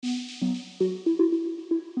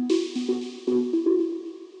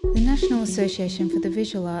National Association for the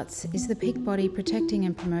Visual Arts is the peak body protecting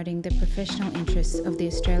and promoting the professional interests of the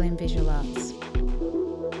Australian visual arts.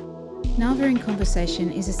 NAVA in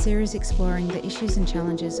Conversation is a series exploring the issues and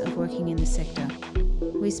challenges of working in the sector.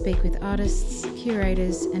 We speak with artists,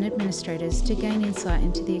 curators and administrators to gain insight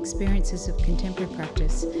into the experiences of contemporary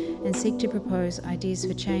practice and seek to propose ideas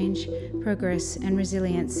for change, progress and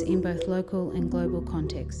resilience in both local and global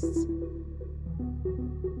contexts.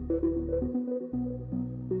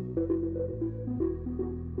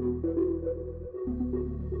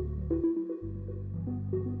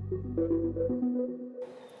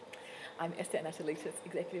 I'm Esther Anatolitis,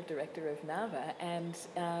 Executive Director of NAVA, and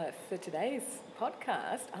for today's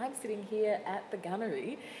podcast, I'm sitting here at the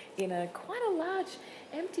Gunnery in quite a large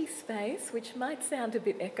empty space, which might sound a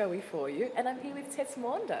bit echoey for you, and I'm here with Tess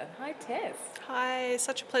Maunder. Hi, Tess. Hi,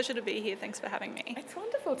 such a pleasure to be here. Thanks for having me. It's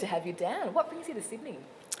wonderful to have you down. What brings you to Sydney?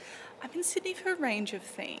 I'm in Sydney for a range of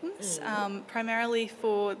things, primarily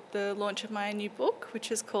for the launch of my new book,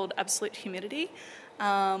 which is called Absolute Humidity,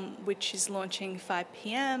 which is launching 5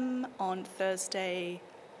 p.m. on Thursday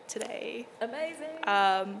today.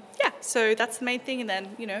 Amazing. So that's the main thing, and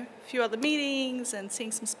then, a few other meetings and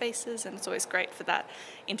seeing some spaces, and it's always great for that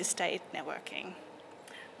interstate networking.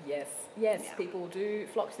 Yes, yeah. People do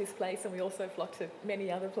flock to this place, and we also flock to many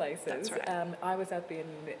other places. That's right. I was up in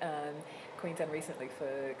Queensland recently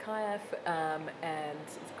for KIAF, and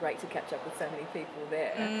it's great to catch up with so many people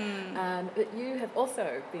there. But you have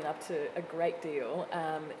also been up to a great deal,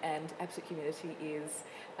 and Absolute Humidity is,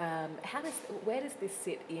 where does this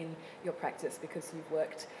sit in your practice? Because you've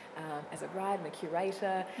worked as a writer and a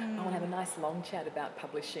curator. I want to have a nice long chat about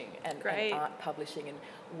publishing and art publishing and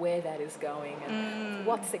where that is going and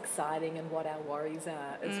what's exciting and what our worries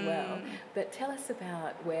are as well. But tell us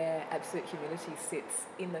about where Absolute Humidity sits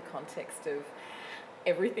in the context of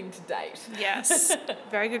everything to date. Yes,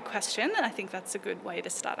 very good question, and I think that's a good way to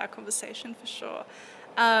start our conversation for sure.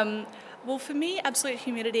 Well, for me, Absolute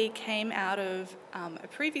Humidity came out of a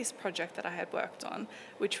previous project that I had worked on,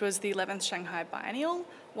 which was the 11th Shanghai Biennial,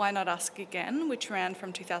 Why Not Ask Again, which ran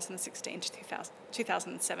from 2016 to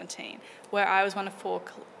 2017, where I was one of four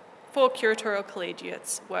curatorial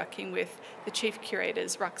collegiates working with the chief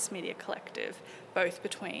curators, Rux Media Collective, both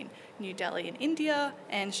between New Delhi in India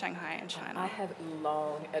and Shanghai in China. I have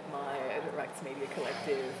long admired Rux Media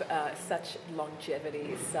Collective, such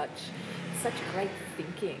longevity, such great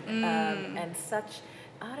thinking, and such,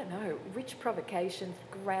 rich provocations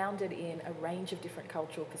grounded in a range of different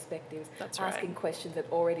cultural perspectives. That's right. Asking questions that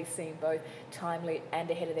already seem both timely and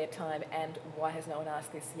ahead of their time, and why has no one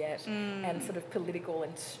asked this yet? And sort of political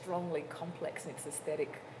and strongly complex in its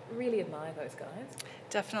aesthetic. Really admire those guys.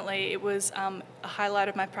 Definitely. It was a highlight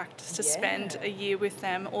of my practice to spend a year with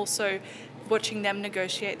them, also watching them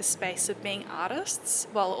negotiate the space of being artists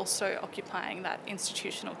while also occupying that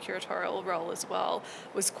institutional curatorial role as well.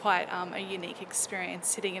 Was quite a unique experience,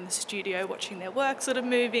 sitting in the studio watching their work sort of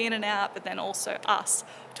move in and out, but then also us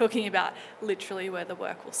talking about literally where the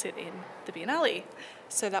work will sit in the Biennale.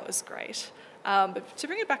 So that was great. But to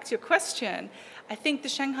bring it back to your question, I think the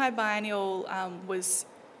Shanghai Biennial was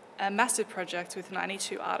a massive project with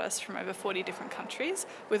 92 artists from over 40 different countries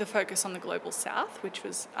with a focus on the Global South, which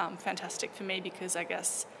was fantastic for me because I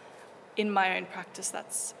guess in my own practice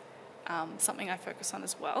that's something I focus on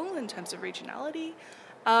as well in terms of regionality.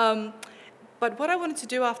 But what I wanted to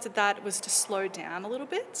do after that was to slow down a little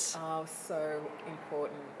bit. Oh, so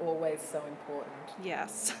important. Always so important.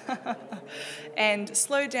 Yes. And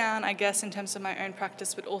slow down, I guess, in terms of my own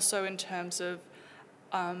practice, but also in terms of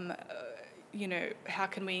how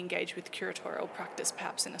can we engage with curatorial practice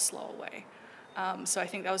perhaps in a slower way. So I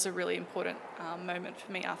think that was a really important moment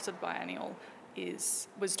for me after the biennial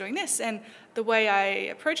was doing this. And the way I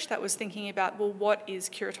approached that was thinking about, well, what is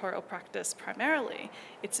curatorial practice primarily?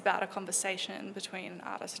 It's about a conversation between an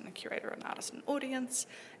artist and a curator, an artist and an audience.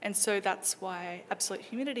 And so that's why Absolute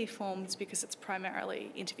Humidity formed, because it's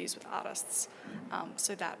primarily interviews with artists.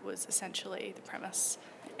 So that was essentially the premise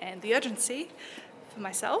and the urgency for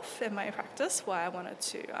myself and my practice, why I wanted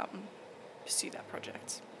to pursue that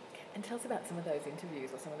project. And tell us about some of those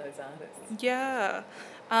interviews or some of those artists. Yeah.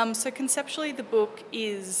 So conceptually, the book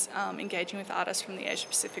is engaging with artists from the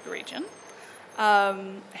Asia-Pacific region.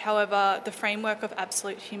 However, the framework of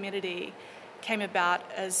Absolute Humidity came about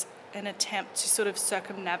as an attempt to sort of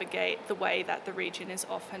circumnavigate the way that the region is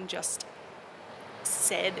often just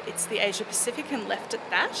said it's the Asia-Pacific and left at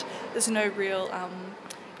that. There's no real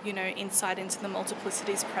insight into the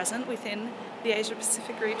multiplicities present within the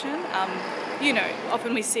Asia-Pacific region.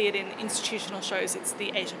 Often we see it in institutional shows, it's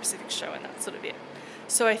the Asia-Pacific show and that's sort of it.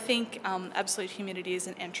 So I think Absolute Humidity as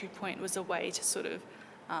an entry point was a way to sort of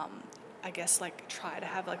I guess like try to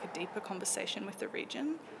have like a deeper conversation with the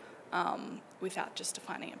region without just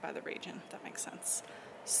defining it by the region, if that makes sense.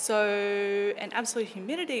 So, and absolute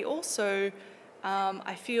humidity also,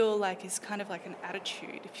 I feel like is kind of like an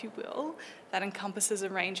attitude, if you will, that encompasses a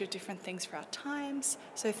range of different things for our times.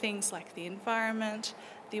 So things like the environment,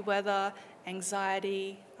 the weather,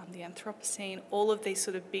 anxiety, the Anthropocene, all of these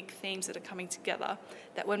sort of big themes that are coming together,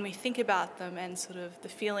 that when we think about them and sort of the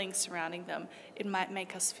feelings surrounding them, it might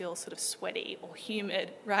make us feel sort of sweaty or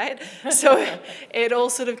humid, right? So it all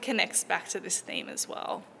sort of connects back to this theme as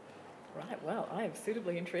well. Right, well, I am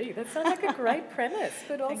suitably intrigued. That sounds like a great premise,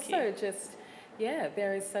 but also just, yeah,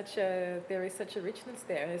 there is such a richness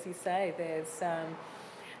there. And as you say, there's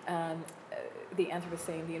the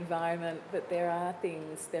Anthropocene, the environment, but there are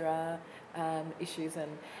issues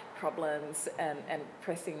and problems and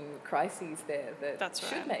pressing crises there that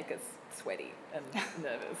should make us sweaty and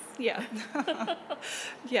nervous. Yeah.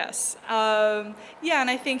 Yes. And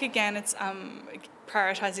I think, again, it's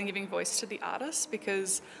prioritising giving voice to the artists,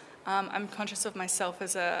 because I'm conscious of myself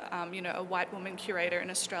as a white woman curator in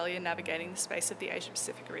Australia navigating the space of the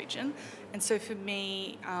Asia-Pacific region. And so for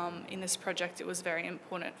me, in this project, it was very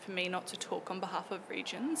important for me not to talk on behalf of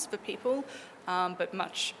regions for people, but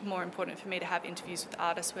much more important for me to have interviews with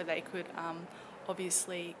artists where they could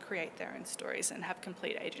obviously create their own stories and have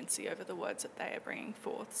complete agency over the words that they are bringing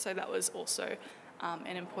forth. So that was also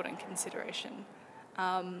an important consideration.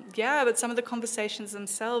 But some of the conversations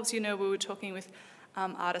themselves, we were talking with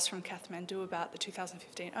artists from Kathmandu about the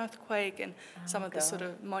 2015 earthquake and some of the sort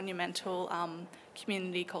of monumental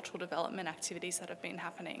community cultural development activities that have been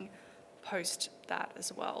happening post that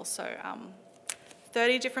as well. So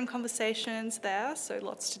 30 different conversations there, so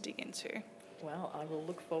lots to dig into. Well, I will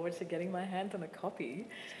look forward to getting my hands on a copy.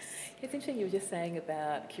 It's interesting you were just saying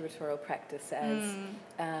about curatorial practice as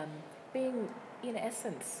being, in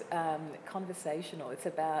essence, conversational. It's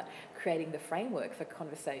about creating the framework for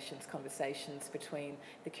conversations between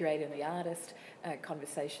the curator and the artist,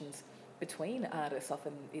 conversations between artists.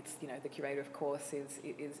 Often it's, the curator, of course,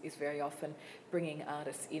 is very often bringing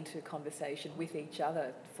artists into conversation with each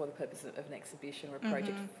other for the purpose of an exhibition or a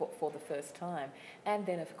project for the first time. And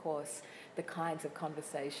then, of course, the kinds of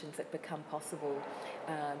conversations that become possible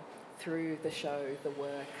through the show, the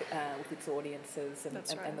work, with its audiences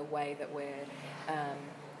and the way that we're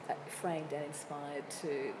framed and inspired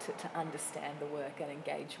to understand the work and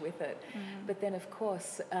engage with it. But then, of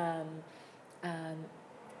course,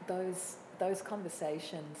 those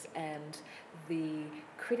conversations and the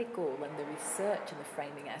critical and the research and the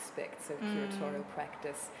framing aspects of curatorial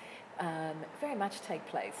practice very much take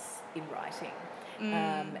place in writing.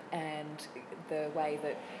 And the way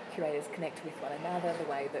that curators connect with one another, the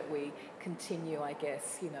way that we continue, I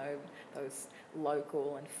guess, those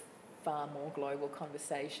local and far more global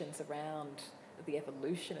conversations around the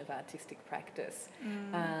evolution of artistic practice.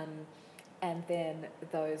 And then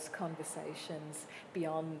those conversations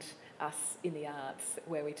beyond us in the arts,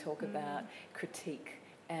 where we talk about critique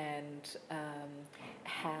and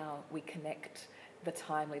how we connect the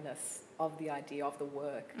timeliness of the idea of the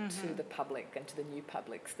work to the public and to the new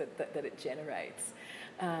publics that it generates.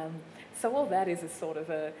 So all that is a sort of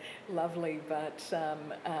a lovely but,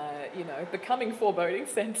 becoming foreboding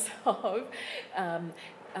sense of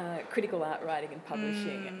critical art writing and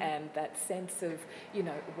publishing, and that sense of,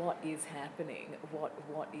 what is happening, what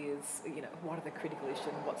is, what are the critical issues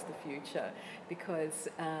and what's the future? Because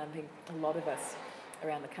I think a lot of us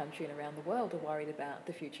around the country and around the world are worried about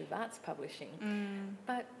the future of arts publishing,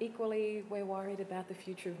 but equally we're worried about the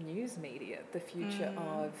future of news media, the future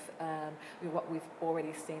of what we've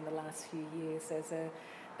already seen the last few years as a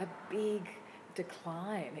big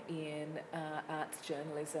decline in arts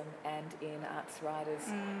journalism and in arts writers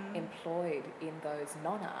employed in those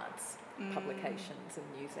non-arts publications and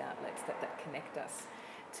news outlets that connect us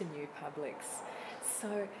to new publics.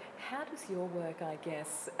 So how does your work, I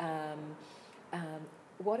guess,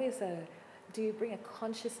 do you bring a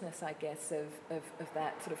consciousness, I guess, of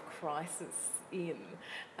that sort of crisis in,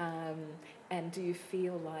 and do you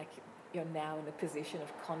feel like you're now in a position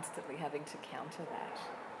of constantly having to counter that?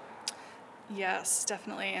 Yes,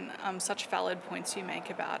 definitely, and such valid points you make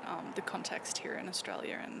about the context here in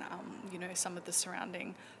Australia and some of the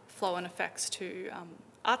surrounding flow and effects to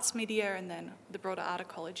arts media and then the broader art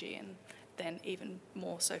ecology, and then even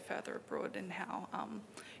more so further abroad in how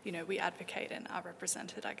we advocate and are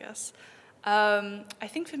represented, I guess. I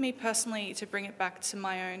think for me personally, to bring it back to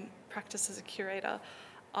my own practice as a curator,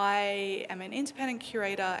 I am an independent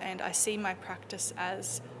curator and I see my practice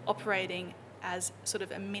as operating as sort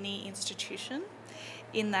of a mini institution,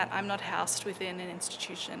 in that I'm not housed within an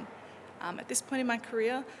institution. at this point in my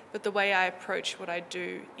career, but the way I approach what I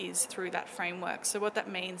do is through that framework. So what that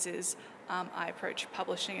means is I approach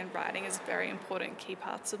publishing and writing as very important key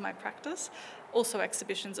parts of my practice. Also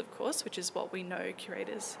exhibitions, of course, which is what we know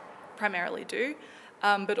curators primarily do,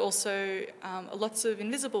 but also lots of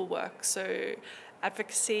invisible work, so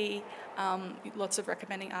advocacy, lots of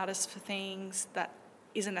recommending artists for things that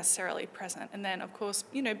isn't necessarily present. And then, of course,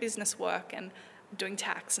 business work and doing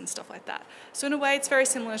tax and stuff like that. So in a way, it's very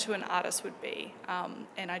similar to an artist would be.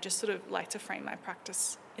 And I just sort of like to frame my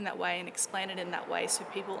practice in that way and explain it in that way so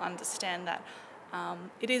people understand that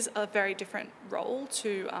it is a very different role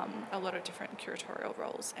to a lot of different curatorial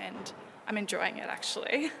roles. And I'm enjoying it,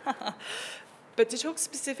 actually. But to talk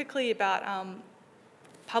specifically about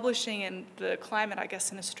publishing and the climate, I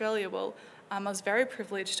guess, in Australia, well, I was very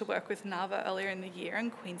privileged to work with NAVA earlier in the year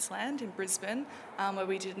in Queensland, in Brisbane, where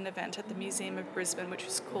we did an event at the Museum of Brisbane, which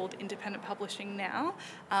was called Independent Publishing Now,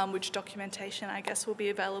 which documentation, I guess,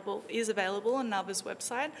 is available on NAVA's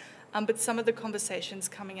website. But some of the conversations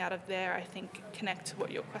coming out of there, I think, connect to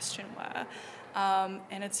what your question were.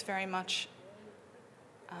 And it's very much,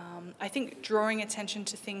 I think, drawing attention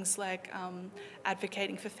to things like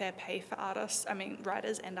advocating for fair pay for artists. I mean,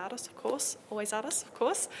 writers and artists, of course, always artists, of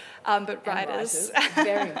course, but writers.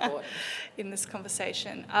 Very important. In this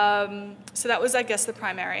conversation. So that was, I guess, the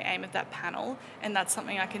primary aim of that panel, and that's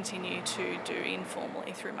something I continue to do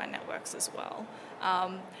informally through my networks as well.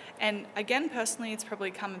 And again, personally, it's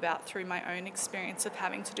probably come about through my own experience of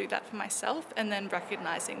having to do that for myself, and then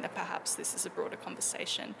recognising that perhaps this is a broader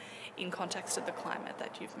conversation in context of the climate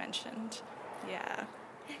that you've mentioned. Yeah.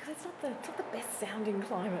 Yeah, because it's not the best sounding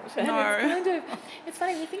climate. No. It's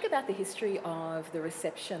funny, when you think about the history of the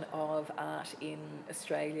reception of art in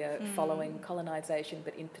Australia following colonisation,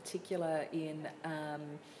 but in particular in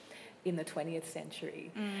the 20th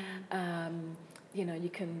century. You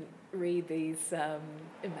can read these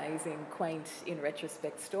amazing, quaint, in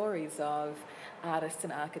retrospect stories of artists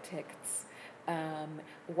and architects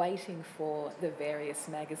waiting for the various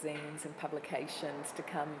magazines and publications to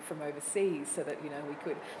come from overseas so that, we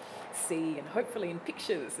could see, and hopefully in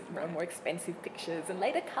pictures, more expensive pictures, and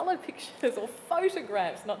later colour pictures or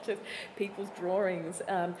photographs, not just people's drawings,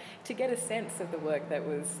 to get a sense of the work that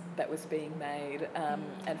was being made,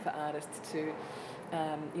 and for artists to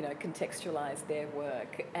contextualise their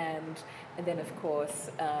work, and then of course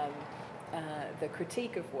the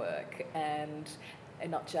critique of work, and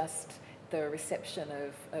not just the reception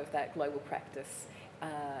of that global practice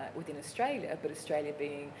within Australia, but Australia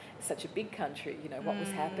being such a big country, what was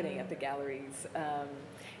happening at the galleries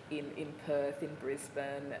in Perth, in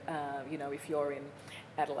Brisbane, if you're in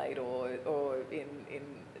Adelaide or in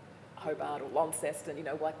Hobart or Launceston,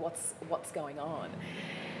 what's going on.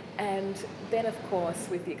 And then, of course,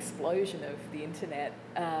 with the explosion of the internet,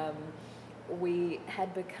 we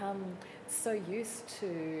had become so used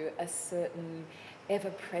to a certain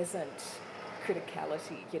ever-present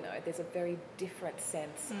criticality. There's a very different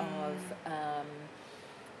sense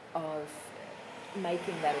of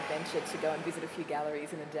making that adventure to go and visit a few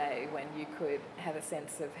galleries in a day when you could have a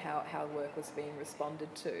sense of how work was being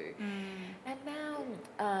responded to. And now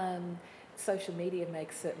social media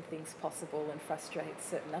makes certain things possible and frustrates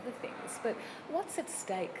certain other things. But what's at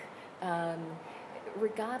stake,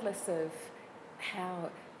 regardless of how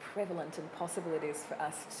prevalent and possible it is for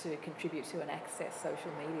us to contribute to and access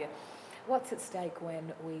social media, what's at stake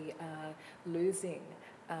when we are losing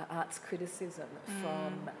arts criticism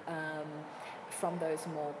from those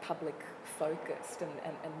more public-focused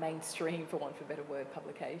and mainstream, for want of a better word,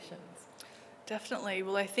 publications? Definitely.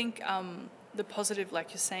 Well, I think the positive, like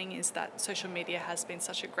you're saying, is that social media has been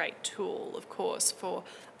such a great tool, of course, for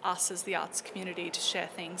us as the arts community to share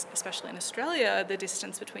things, especially in Australia, the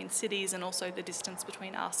distance between cities and also the distance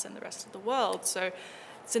between us and the rest of the world. So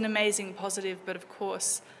it's an amazing positive, but of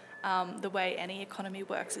course, the way any economy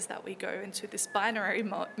works is that we go into this binary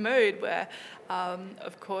mode where,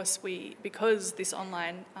 of course, because this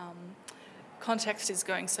online context is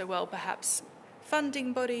going so well, perhaps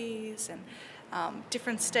funding bodies and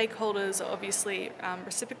different stakeholders are obviously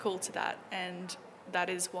reciprocal to that, and that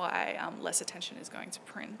is why less attention is going to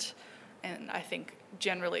print. And I think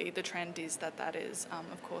generally the trend is that is,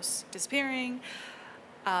 of course, disappearing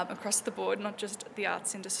across the board, not just the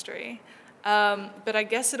arts industry. But I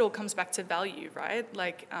guess it all comes back to value, right?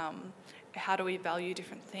 Like, how do we value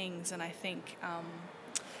different things? And I think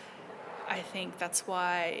that's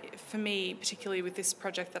why, for me, particularly with this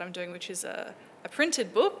project that I'm doing, which is a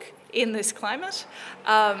printed book in this climate,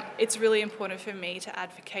 it's really important for me to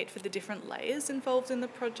advocate for the different layers involved in the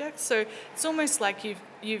project. So it's almost like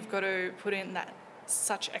you've got to put in that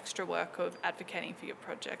such extra work of advocating for your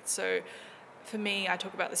project. So for me, I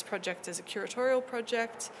talk about this project as a curatorial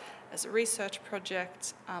project, as a research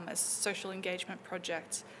project, as a social engagement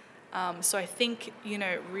project. So I think,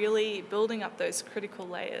 really building up those critical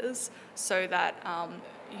layers so that,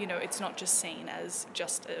 it's not just seen as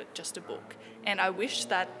just a book. And I wish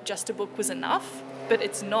that just a book was enough, but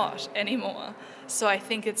it's not anymore. So I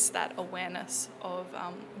think it's that awareness of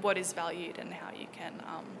what is valued and how you can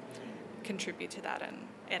contribute to that and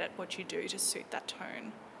edit what you do to suit that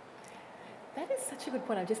tone. That is such a good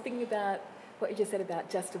point. I'm just thinking about what you just said about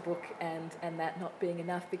just a book and that not being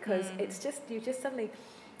enough, because you just suddenly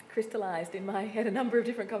crystallised in my head a number of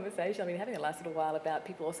different conversations. I've been having a last little while about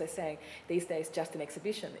people also saying these days just an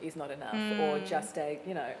exhibition is not enough, or just a,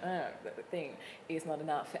 thing is not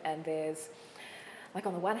enough. And there's, like,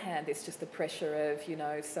 on the one hand, it's just the pressure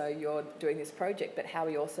of, so you're doing this project, but how are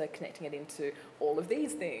you also connecting it into all of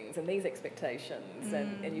these things and these expectations?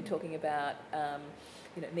 And you're talking about,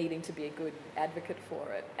 needing to be a good advocate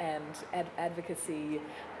for it. And advocacy,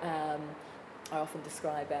 I often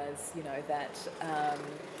describe as,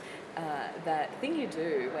 that thing you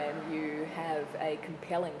do when you have a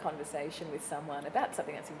compelling conversation with someone about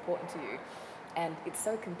something that's important to you, and it's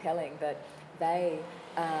so compelling that they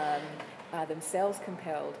are themselves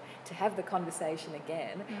compelled to have the conversation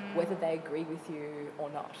again, whether they agree with you or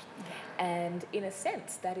not. And in a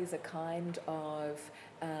sense, that is a kind of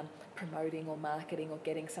promoting or marketing or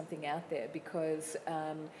getting something out there, because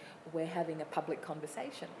we're having a public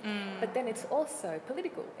conversation. But then it's also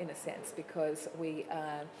political in a sense, because we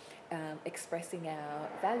are expressing our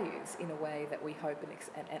values in a way that we hope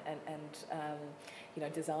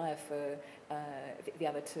and desire for the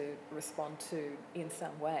other to respond to in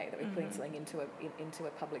some way, that we're putting something into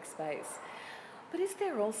a public space. But is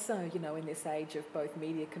there also, in this age of both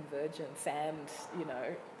media convergence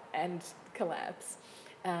and collapse,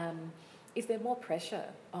 is there more pressure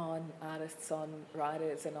on artists, on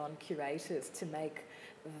writers and on curators to make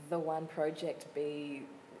the one project be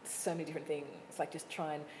so many different things, like just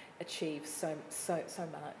try and achieve so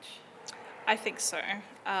much? I think so.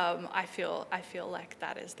 I feel like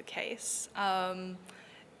that is the case. I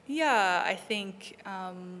think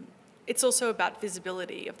it's also about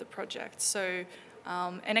visibility of the project. So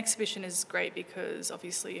an exhibition is great because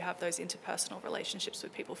obviously you have those interpersonal relationships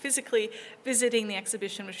with people physically visiting the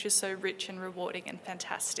exhibition, which is so rich and rewarding and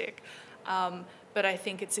fantastic. But I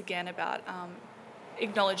think it's again about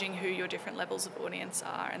acknowledging who your different levels of audience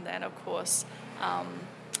are, and then of course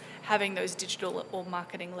having those digital or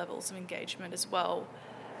marketing levels of engagement as well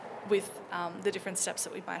with the different steps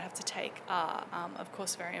that we might have to take are of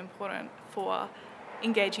course very important for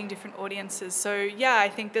engaging different audiences. So I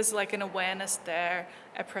think there's like an awareness there,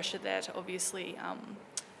 a pressure there to obviously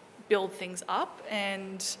build things up,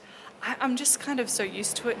 and I'm just kind of so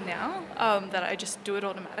used to it now that I just do it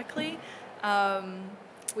automatically.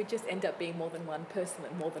 We just end up being more than one person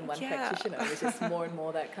and more than one practitioner. There's just more and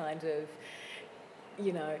more that kind of,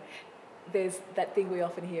 there's that thing we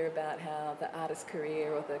often hear about how the artist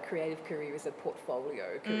career or the creative career is a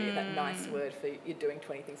portfolio career, that nice word for you're doing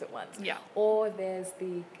 20 things at once. Yeah. Or there's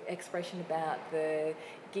the expression about the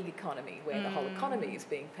gig economy, where the whole economy is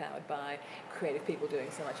being powered by creative people doing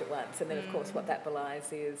so much at once. And then, of course, what that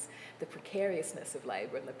belies is the precariousness of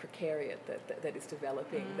labour and the precariat that is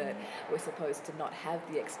developing, that we're supposed to not have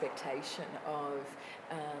the expectation of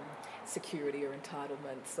security or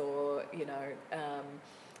entitlements, or,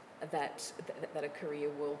 that a career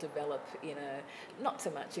will develop in a, not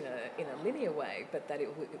so much in a linear way, but that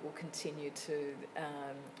it will continue to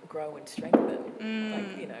grow and strengthen.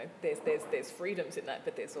 There's freedoms in that,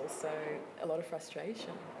 but there's also a lot of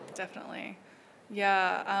frustration. Definitely.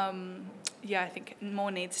 I think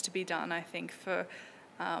more needs to be done. I think for,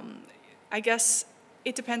 I guess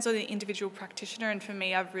it depends on the individual practitioner, and for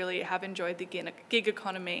me, I really have enjoyed the gig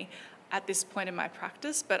economy at this point in my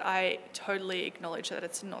practice, but I totally acknowledge that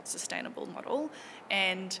it's not a sustainable model.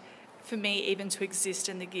 And for me, even to exist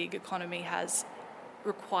in the gig economy has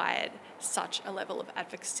required such a level of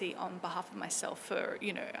advocacy on behalf of myself for,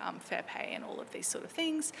 fair pay and all of these sort of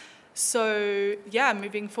things. So,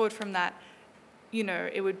 moving forward from that,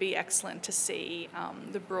 it would be excellent to see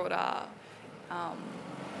the broader,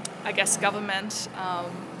 government,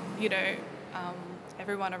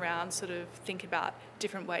 everyone around sort of think about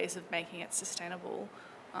different ways of making it sustainable,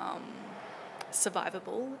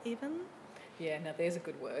 survivable even. Yeah, no, there's a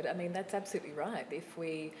good word. I mean, that's absolutely right. If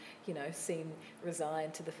we, seem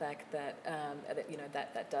resigned to the fact that,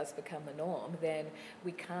 that does become the norm, then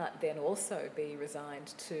we can't then also be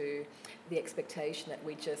resigned to the expectation that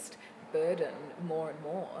we just burden more and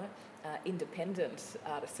more independent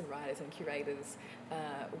artists and writers and curators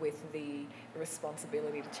with the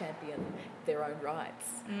responsibility to champion their own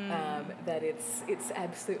rights. That it's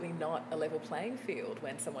absolutely not a level playing field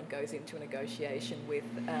when someone goes into a negotiation with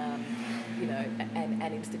an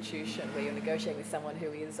institution where you're negotiating with someone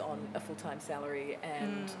who is on a full-time salary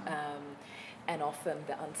and often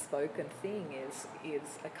the unspoken thing is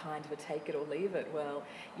a kind of a take it or leave it. Well,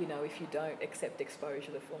 if you don't accept exposure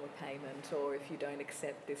in the form of payment, or if you don't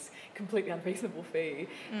accept this completely unreasonable fee,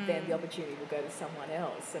 then the opportunity will go to someone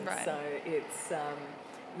else. And so it's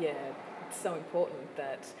so important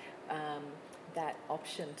that that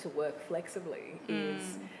option to work flexibly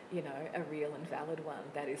is, a real and valid one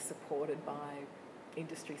that is supported by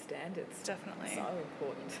industry standards. Definitely. So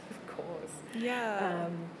important, of course. Yeah.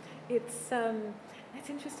 It's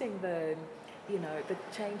interesting the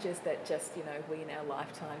changes that just we in our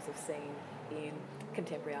lifetimes have seen in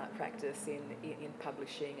contemporary art practice, in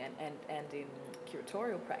publishing and in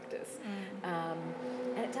curatorial practice,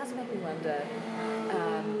 and it does make me wonder,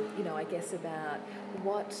 I guess about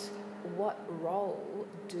what role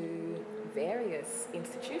do various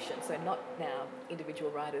institutions, so not now individual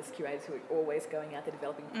writers, curators who are always going out there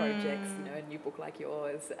developing projects, a new book like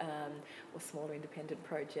yours, or smaller independent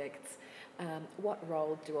projects, what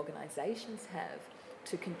role do organisations have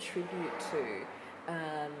to contribute to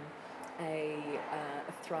a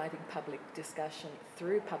thriving public discussion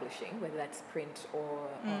through publishing, whether that's print or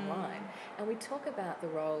online? And we talk about the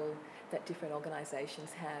role that different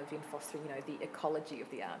organisations have in fostering, the ecology of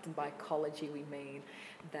the arts, and by ecology we mean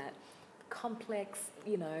that complex,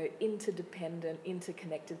 interdependent,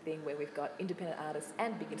 interconnected thing where we've got independent artists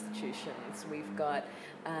and big institutions. We've got,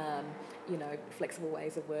 flexible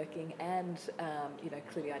ways of working and,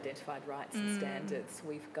 clearly identified rights and standards.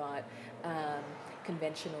 We've got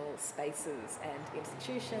conventional spaces and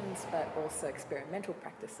institutions, but also experimental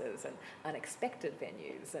practices and unexpected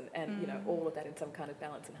venues, and all of that in some kind of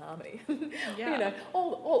balance and harmony.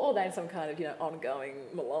 All that in some kind of ongoing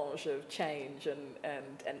melange of change and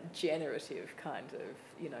generative kind of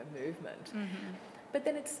movement. But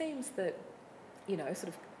then it seems that sort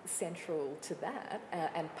of central to that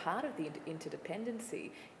and part of the interdependency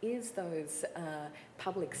is those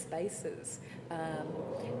public spaces,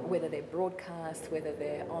 whether they're broadcast, whether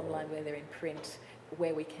they're online, whether they're in print,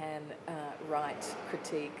 where we can write,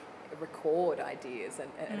 critique, record ideas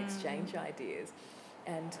and exchange ideas.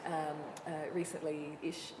 And recently,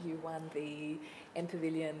 you won the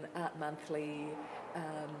MPavilion Art Monthly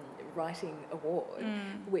Writing Award,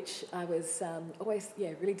 which I was always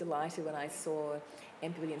really delighted when I saw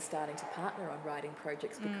MPavilion starting to partner on writing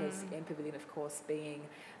projects, because MPavilion, of course, being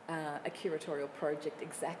a curatorial project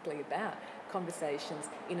exactly about conversations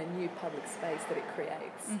in a new public space that it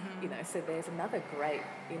creates. So there's another great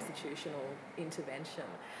institutional intervention.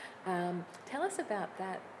 Tell us about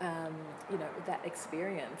that, that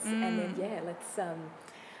experience, and then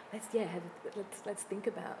let's think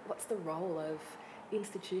about what's the role of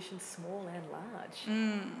institutions, small and large,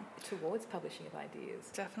 towards publishing of ideas.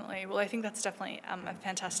 Definitely. Well, I think that's definitely a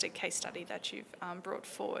fantastic case study that you've brought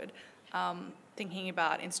forward, thinking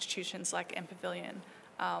about institutions like MPavilion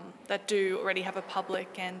that do already have a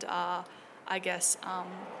public and are, I guess,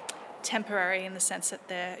 temporary in the sense that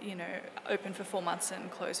they're, open for 4 months and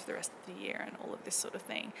closed for the rest of the year and all of this sort of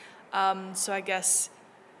thing. So I guess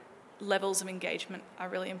levels of engagement are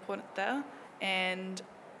really important there. And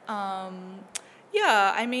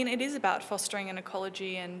it is about fostering an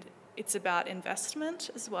ecology, and it's about investment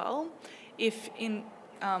as well. If in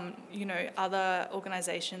other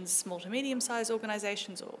organisations, small to medium-sized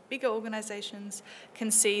organisations or bigger organisations,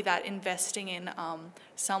 can see that investing in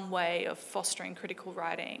some way of fostering critical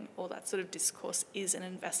writing or that sort of discourse is an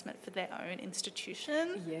investment for their own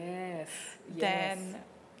institution, then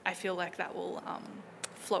I feel like that will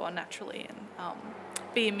flow on naturally and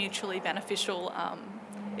be a mutually beneficial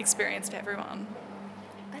experience to everyone.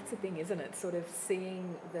 That's the thing, isn't it? Sort of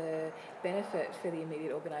seeing the benefit for the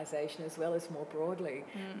immediate organisation as well as more broadly.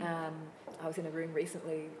 I was in a room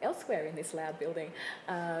recently, elsewhere in this loud building,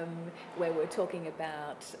 where we're talking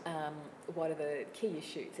about what are the key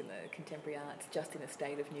issues in the contemporary arts just in the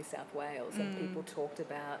state of New South Wales, and people talked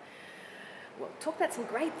about some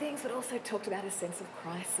great things, but also talked about a sense of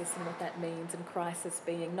crisis and what that means, and crisis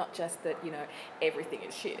being not just that, everything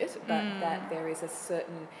is shit, but that there is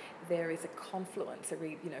a confluence,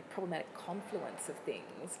 problematic confluence of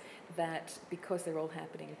things that, because they're all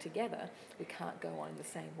happening together, we can't go on in the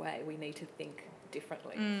same way. We need to think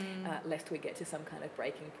differently, lest we get to some kind of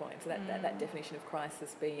breaking point. So that definition of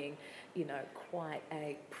crisis being, quite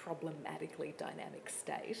a problematically dynamic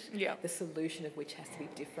state, the solution of which has to be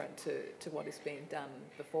different to what is being done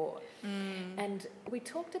before. And we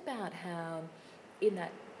talked about how in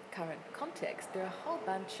that current context there are a whole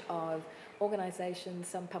bunch of organisations,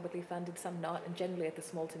 some publicly funded, some not, and generally at the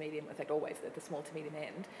small to medium, in fact always at the small to medium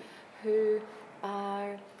end, who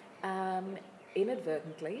are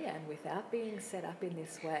inadvertently and without being set up in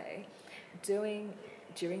this way, doing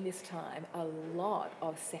during this time a lot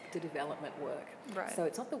of sector development work. Right. So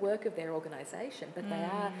it's not the work of their organisation, but they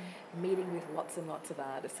are meeting with lots and lots of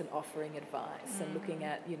artists and offering advice and looking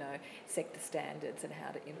at, sector standards and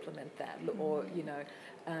how to implement that, or,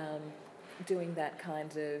 doing that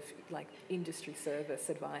kind of like industry service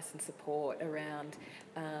advice and support around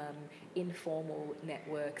informal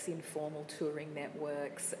networks, informal touring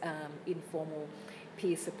networks, informal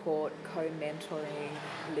peer support, co-mentoring,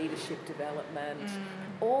 leadership development,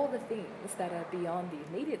 all the things that are beyond the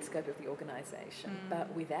immediate scope of the organisation,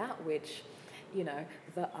 but without which,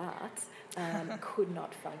 the arts could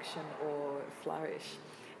not function or flourish.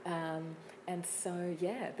 And so,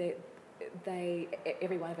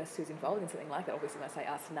 every one of us who's involved in something like that, obviously when I say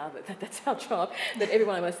us now, but that's our job, that every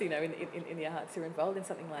one of us, in the arts who are involved in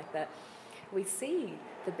something like that, we see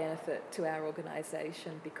the benefit to our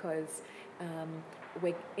organisation because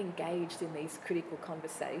we're engaged in these critical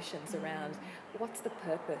conversations around what's the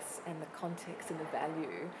purpose and the context and the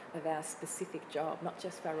value of our specific job, not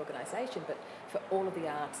just for our organisation, but for all of the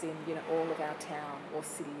arts in all of our town or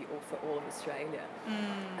city or for all of Australia.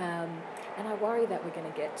 And I worry that we're going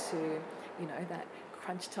to get to, that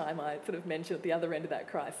crunch time I sort of mentioned at the other end of that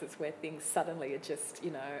crisis where things suddenly are just,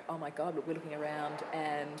 oh my God, we're looking around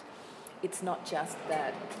and it's not just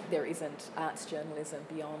that there isn't arts journalism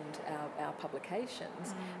beyond our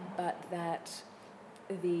publications, but that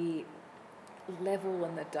the level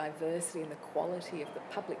and the diversity and the quality of the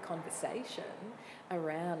public conversation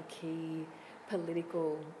around key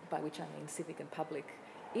political, by which I mean civic and public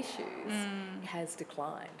issues, has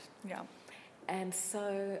declined. Yeah. And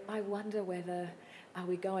so I wonder whether are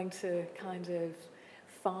we going to kind of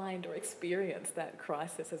find or experience that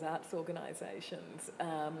crisis as arts organisations,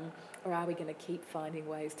 or are we going to keep finding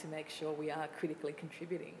ways to make sure we are critically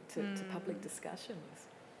contributing to public discussions?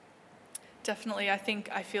 Definitely. I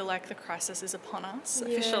feel like the crisis is upon us,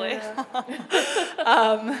 officially.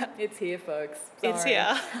 It's here, folks. Sorry. It's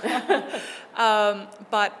here.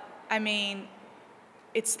 But, I mean,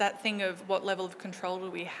 it's that thing of what level of control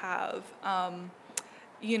do we have? I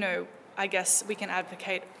guess we can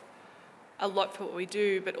advocate a lot for what we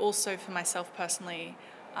do, but also for myself personally,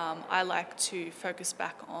 I like to focus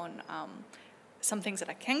back on some things that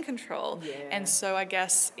I can control. Yeah. And so I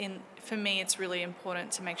guess for me, it's really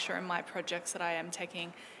important to make sure in my projects that I am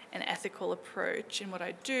taking an ethical approach in what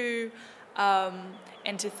I do,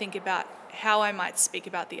 and to think about how I might speak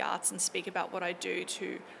about the arts and speak about what I do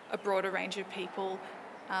to a broader range of people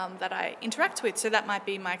that I interact with. So that might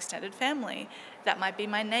be my extended family, that might be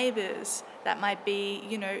my neighbours, that might be,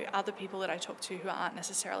 other people that I talk to who aren't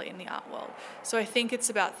necessarily in the art world. So I think it's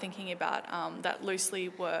about thinking about that loosely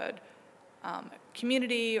word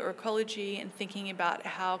community or ecology, and thinking about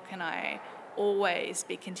how can I always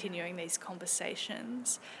be continuing these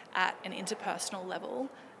conversations at an interpersonal level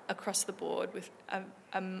across the board with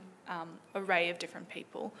an array of different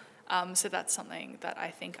people. So that's something that I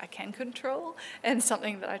think I can control and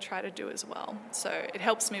something that I try to do as well. So it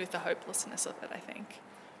helps me with the hopelessness of it, I think.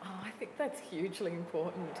 Oh, I think that's hugely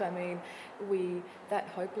important. I mean, that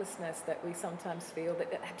hopelessness that we sometimes feel,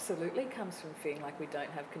 that it absolutely comes from feeling like we don't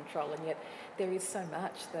have control, and yet there is so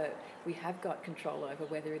much that we have got control over,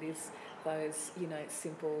 whether it is those,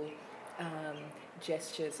 simple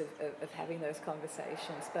gestures of having those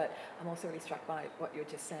conversations. But I'm also really struck by what you're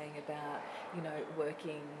just saying about,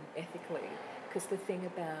 working ethically, because the thing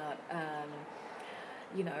about, I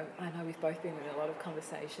know we've both been in a lot of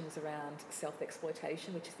conversations around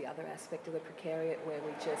self-exploitation, which is the other aspect of the precariat, where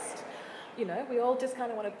we just, we all just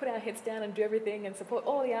kind of want to put our heads down and do everything and support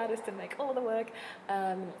all the artists and make all the work,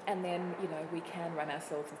 and then, we can run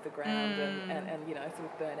ourselves into the ground and sort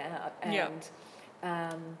of burn out.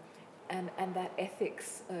 And that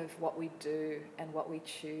ethics of what we do and what we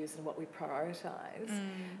choose and what we prioritise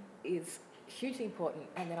is hugely important.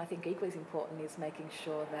 And then I think equally as important is making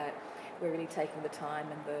sure that we're really taking the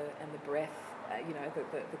time and the breath,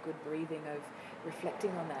 the good breathing of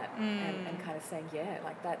reflecting on that and kind of saying,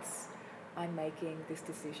 I'm making this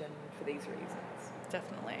decision for these reasons.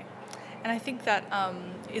 Definitely. And I think that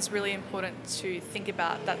is really important to think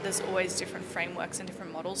about, that there's always different frameworks and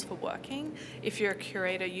different models for working. If you're a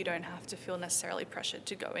curator, you don't have to feel necessarily pressured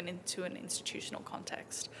to go into an institutional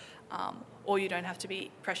context, or you don't have to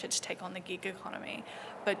be pressured to take on the gig economy.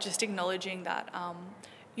 But just acknowledging that,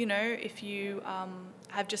 if you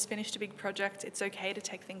have just finished a big project, it's okay to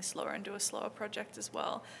take things slower and do a slower project as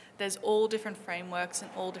well. There's all different frameworks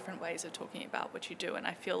and all different ways of talking about what you do, and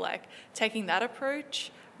I feel like taking that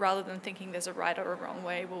approach rather than thinking there's a right or a wrong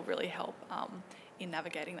way will really help in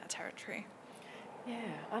navigating that territory. Yeah,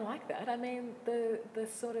 I like that. I mean, the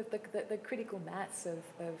sort of the critical mass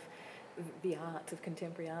of the art, of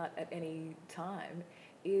contemporary art at any time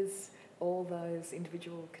is all those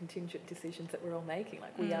individual contingent decisions that we're all making.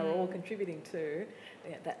 Like, we are all contributing to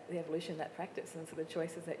the evolution of that practice, and so the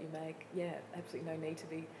choices that you make, absolutely no need to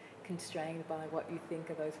be constrained by what you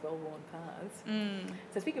think are those well-worn paths.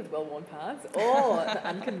 So speaking of the well-worn paths or the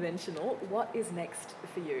unconventional, what is next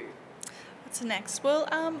for you? What's next? Well,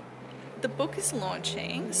 the book is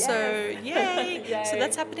launching, yes. So yay! Yay. So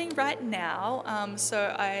that's happening right now.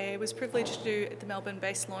 So I was privileged to do the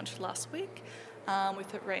Melbourne-based launch last week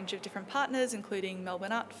with a range of different partners, including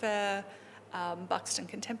Melbourne Art Fair, Buxton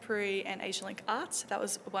Contemporary and AsiaLink Arts. So that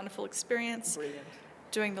was a wonderful experience. Brilliant.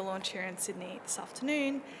 Doing the launch here in Sydney this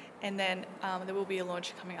afternoon, and then there will be a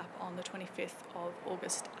launch coming up on the 25th of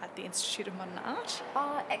August at the Institute of Modern Art.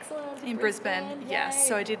 Oh, excellent. In Brisbane, yes.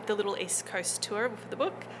 So I did the little East Coast tour for the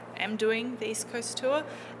book. I am doing the East Coast tour.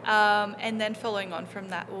 And then following on from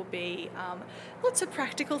that will be lots of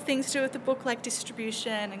practical things to do with the book, like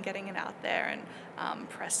distribution and getting it out there, and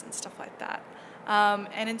press and stuff like that.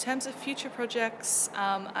 And in terms of future projects,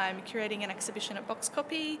 I'm curating an exhibition at Box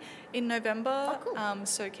Copy in November. Oh, cool.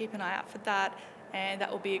 So keep an eye out for that. And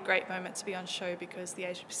that will be a great moment to be on show because the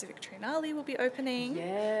Asia Pacific Triennale will be opening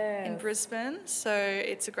in Brisbane. So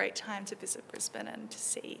it's a great time to visit Brisbane and to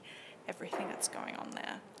see everything that's going on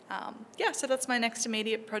there. So that's my next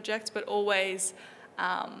immediate project, but always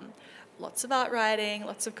lots of art writing,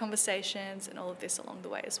 lots of conversations, and all of this along the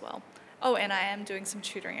way as well. Oh, and I am doing some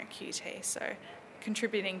tutoring at QUT, so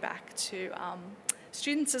contributing back to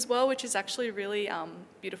students as well, which is actually really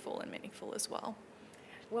beautiful and meaningful as well.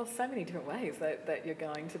 Well, so many different ways that you're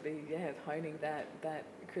going to be honing that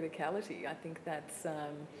criticality. I think that's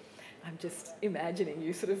I'm just imagining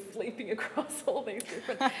you sort of leaping across all these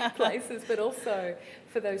different places, but also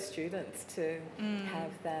for those students to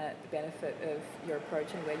have that benefit of your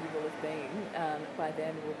approach and where you will have been by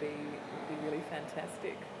then will be really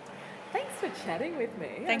fantastic. Thanks for chatting with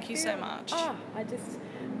me. Thank you so much. I just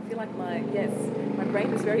feel like my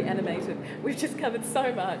brain is very animated. We've just covered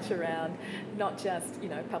so much around not just,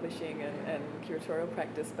 publishing and curatorial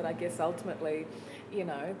practice, but I guess ultimately,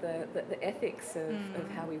 the ethics of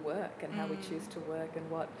how we work and how we choose to work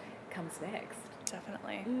and what comes next.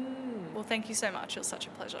 Definitely. Well, thank you so much. It was such a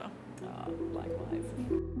pleasure. Likewise.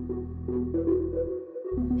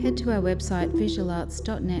 Head to our website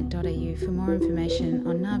visualarts.net.au for more information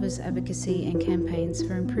on NAVA's advocacy and campaigns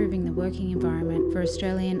for improving the working environment for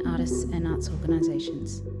Australian artists and arts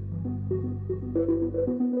organisations.